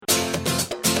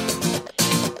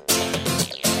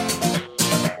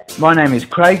My name is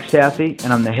Craig Southey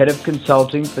and I'm the Head of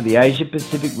Consulting for the Asia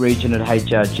Pacific region at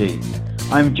HRG.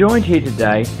 I'm joined here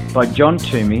today by John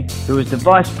Toomey, who is the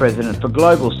Vice President for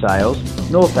Global Sales,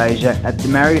 North Asia at the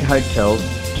Marriott Hotels,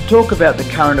 to talk about the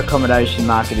current accommodation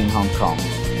market in Hong Kong.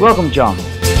 Welcome, John.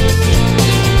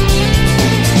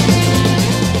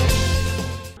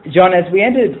 John, as we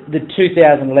entered the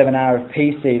 2011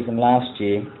 RFP season last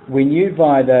year, we knew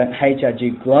via the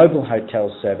HRG Global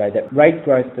Hotels Survey that rate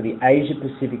growth for the Asia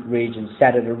Pacific region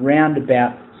sat at around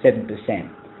about 7%.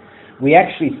 We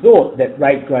actually thought that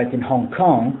rate growth in Hong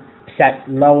Kong sat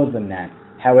lower than that.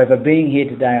 However, being here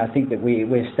today, I think that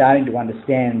we're starting to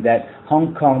understand that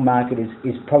Hong Kong market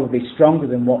is probably stronger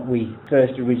than what we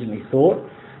first originally thought.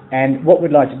 And what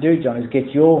we'd like to do, John, is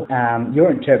get your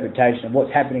interpretation of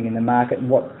what's happening in the market and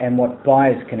what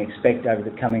buyers can expect over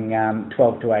the coming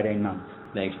 12 to 18 months.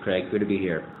 Thanks, Craig. Good to be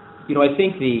here. I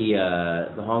think the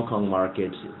Hong Kong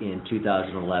market in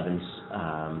 2011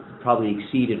 probably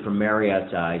exceeded, from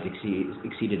Marriott's eyes,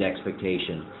 exceeded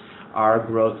expectation. Our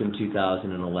growth in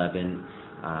 2011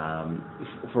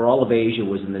 for all of Asia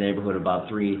was in the neighborhood of about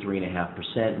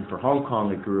 3.5%, and for Hong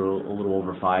Kong it grew a little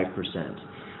over 5%.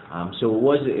 So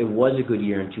it was a good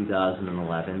year in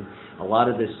 2011. A lot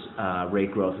of this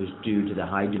rate growth was due to the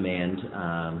high demand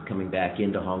coming back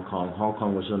into Hong Kong. Hong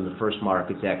Kong was one of the first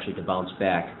markets actually to bounce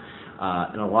back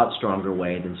in a lot stronger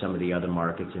way than some of the other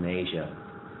markets in Asia.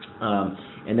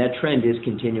 And that trend is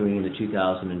continuing into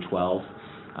 2012.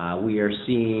 We are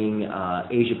seeing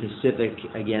Asia Pacific,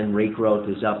 again, rate growth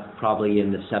is up probably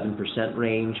in the 7%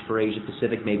 range for Asia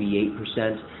Pacific, maybe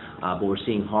 8%, but we're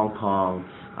seeing Hong Kong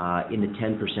in the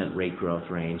 10% rate growth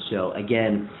range. So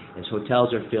again, as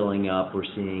hotels are filling up, we're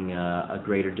seeing a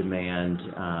greater demand,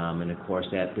 and of course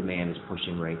that demand is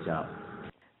pushing rates up.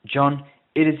 John,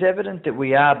 it is evident that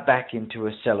we are back into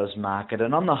a seller's market,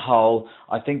 and on the whole,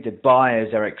 I think that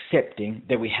buyers are accepting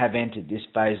that we have entered this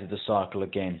phase of the cycle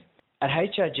again. At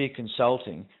HRG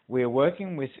Consulting, we are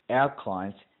working with our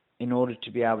clients in order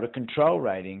to be able to control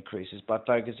rate increases by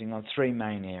focusing on three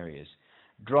main areas: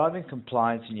 driving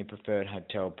compliance in your preferred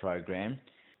hotel program,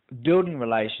 building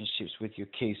relationships with your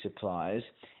key suppliers,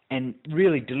 and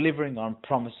really delivering on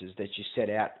promises that you set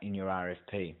out in your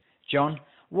RFP. John,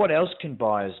 what else can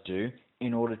buyers do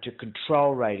in order to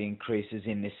control rate increases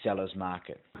in this seller's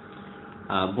market?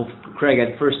 Well, Craig,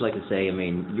 I'd first like to say,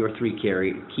 your three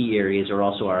key areas are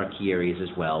also our key areas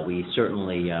as well. We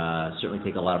certainly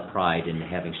take a lot of pride in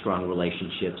having strong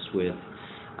relationships with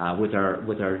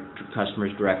our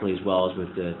customers directly, as well as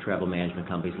with the travel management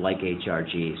companies like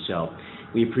HRG. So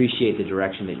we appreciate the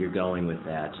direction that you're going with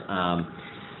that.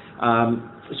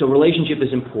 So relationship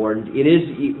is important.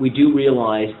 We do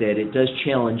realize that it does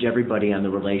challenge everybody on the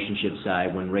relationship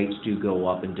side when rates do go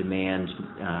up and demand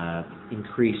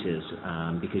increases,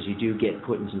 because you do get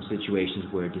put in some situations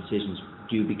where decisions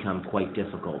do become quite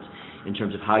difficult in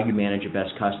terms of how you manage your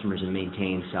best customers and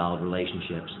maintain solid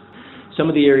relationships. Some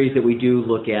of the areas that we do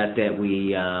look at that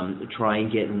we try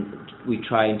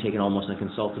and take almost a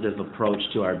consultative approach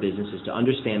to our business is to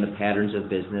understand the patterns of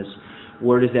business.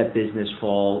 Where does that business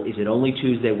fall? Is it only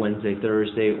Tuesday, Wednesday,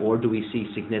 Thursday, or do we see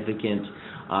significant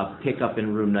pickup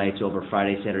in room nights over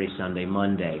Friday, Saturday, Sunday,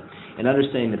 Monday? And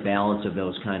understanding the balance of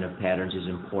those kind of patterns is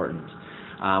important.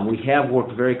 We have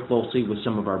worked very closely with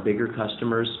some of our bigger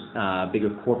customers, bigger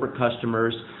corporate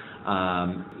customers,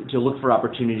 to look for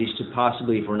opportunities to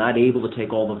possibly, if we're not able to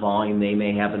take all the volume they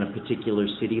may have in a particular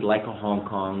city like a Hong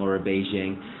Kong or a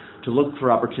Beijing, to look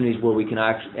for opportunities where we can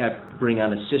bring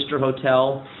on a sister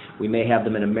hotel. We may have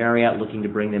them in a Marriott, looking to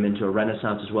bring them into a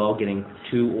Renaissance as well, getting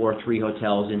 2 or 3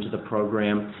 hotels into the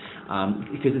program,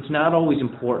 because it's not always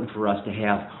important for us to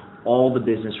have all the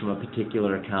business from a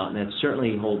particular account, and that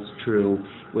certainly holds true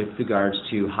with regards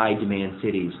to high demand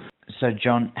cities. So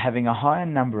John, having a higher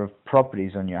number of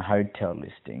properties on your hotel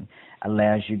listing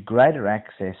allows you greater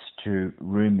access to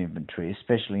room inventory,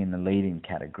 especially in the leading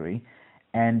category,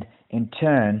 and in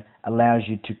turn allows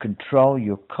you to control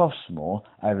your costs more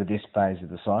over this phase of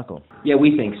the cycle. Yeah,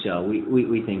 we think so.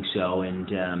 We think so. And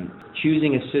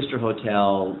choosing a sister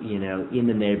hotel, in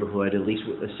the neighborhood, at least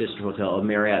with a sister hotel, a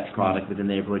Marriott product within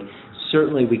the neighborhood,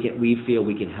 certainly we feel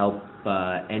we can help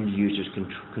end users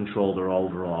control their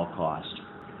overall cost.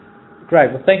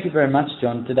 Great. Well, thank you very much,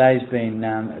 John. Today's been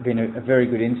a very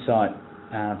good insight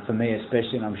for me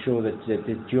especially, and I'm sure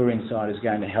that your insight is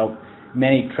going to help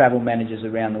many travel managers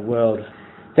around the world.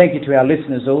 Thank you to our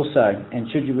listeners also, and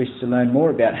should you wish to learn more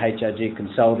about HRG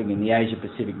Consulting in the Asia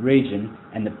Pacific region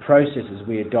and the processes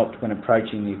we adopt when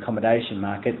approaching the accommodation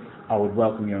market, I would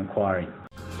welcome your inquiry.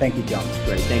 Thank you, John.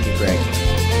 Great. Thank you,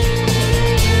 Greg.